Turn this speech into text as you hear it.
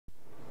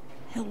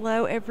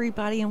Hello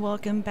everybody and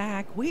welcome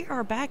back. We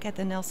are back at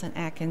the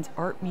Nelson-Atkins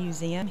Art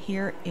Museum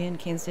here in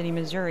Kansas City,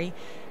 Missouri,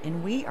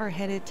 and we are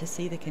headed to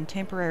see the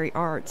contemporary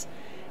arts.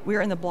 We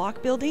are in the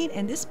Block building,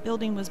 and this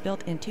building was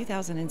built in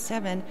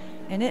 2007,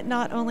 and it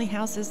not only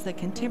houses the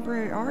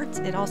contemporary arts,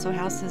 it also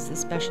houses the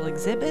special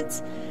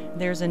exhibits.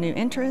 There's a new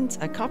entrance,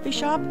 a coffee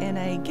shop, and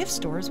a gift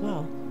store as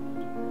well.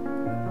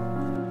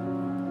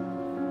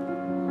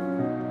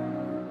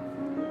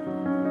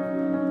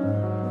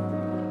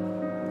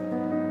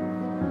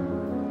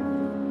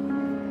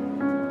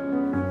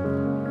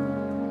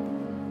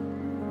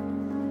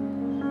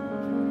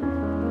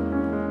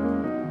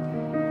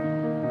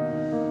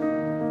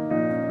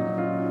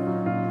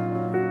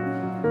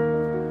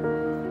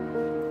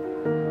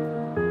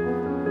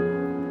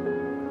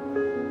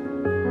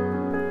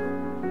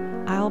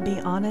 I'll be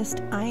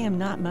honest, I am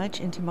not much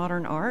into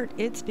modern art.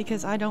 It's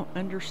because I don't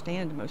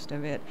understand most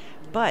of it,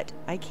 but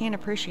I can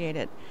appreciate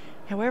it.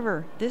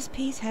 However, this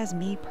piece has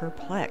me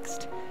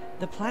perplexed.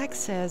 The plaque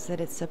says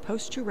that it's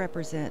supposed to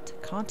represent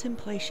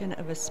contemplation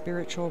of a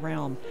spiritual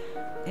realm,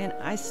 and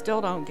I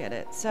still don't get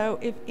it. So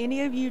if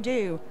any of you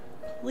do,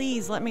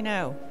 please let me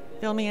know.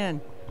 Fill me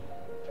in.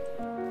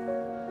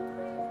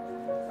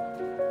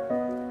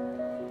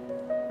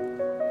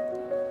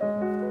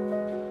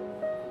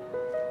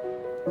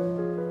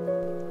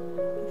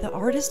 The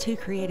artist who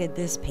created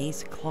this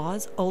piece,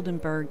 Claus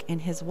Oldenburg,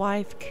 and his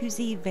wife,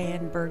 Kuzie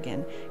van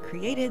Bergen,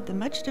 created the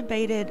much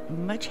debated,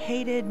 much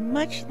hated,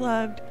 much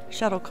loved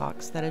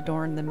shuttlecocks that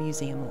adorn the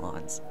museum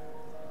lawns.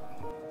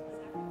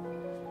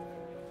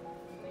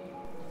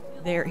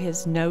 There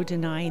is no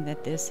denying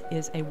that this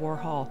is a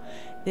Warhol.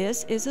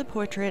 This is a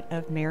portrait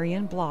of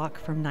Marion Block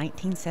from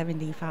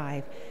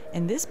 1975,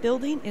 and this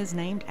building is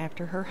named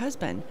after her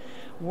husband.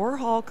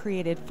 Warhol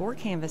created 4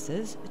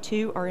 canvases.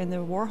 2 are in the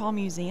Warhol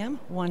Museum,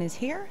 1 is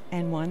here,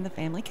 and 1 the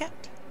family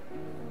kept.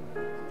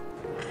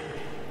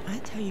 I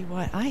tell you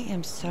what, I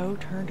am so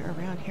turned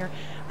around here.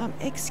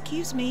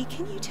 Excuse me,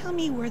 can you tell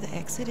me where the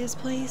exit is,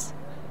 please?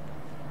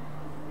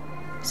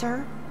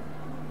 Sir?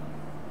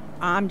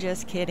 I'm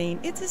just kidding.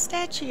 It's a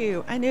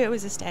statue. I knew it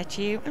was a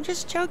statue. I'm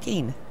just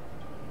joking.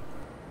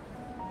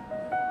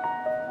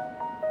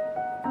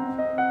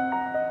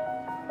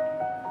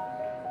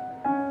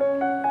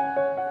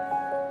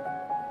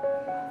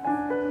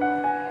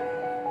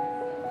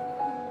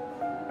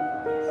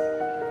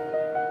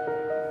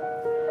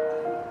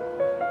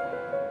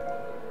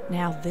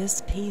 Now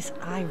this piece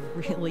I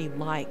really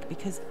like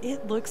because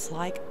it looks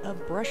like a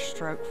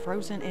brushstroke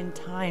frozen in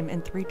time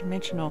and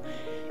 3-dimensional.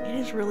 It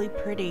is really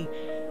pretty.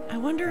 I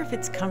wonder if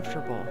it's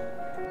comfortable.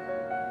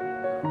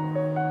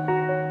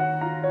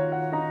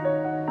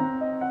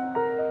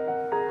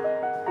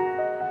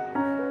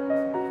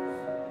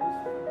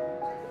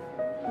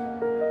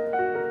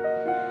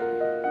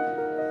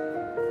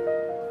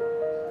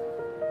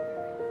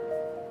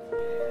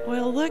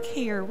 Well, look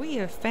here, we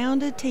have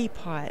found a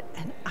teapot,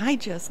 and I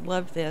just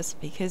love this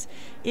because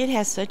it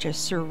has such a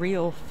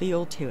surreal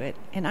feel to it,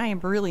 and I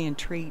am really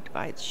intrigued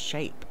by its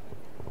shape.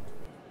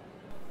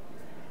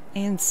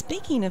 And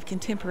speaking of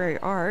contemporary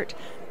art,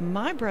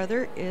 my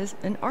brother is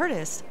an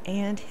artist,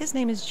 and his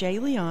name is Jay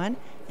Leon,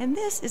 and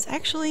this is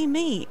actually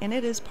me, and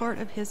it is part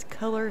of his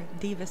Color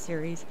Diva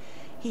series.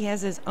 He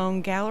has his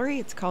own gallery.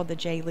 It's called the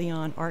Jay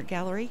Leon Art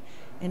Gallery,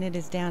 and it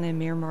is down in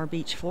Miramar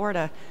Beach,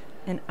 Florida,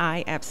 and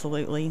I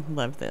absolutely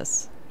love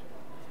this.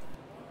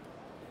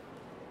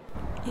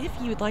 If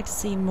you would like to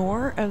see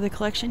more of the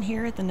collection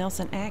here at the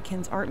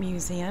Nelson-Atkins Art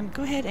Museum,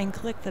 go ahead and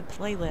click the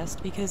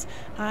playlist because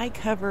I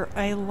cover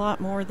a lot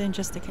more than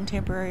just the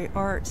contemporary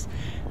arts.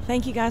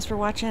 Thank you guys for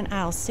watching.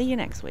 I'll see you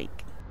next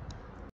week.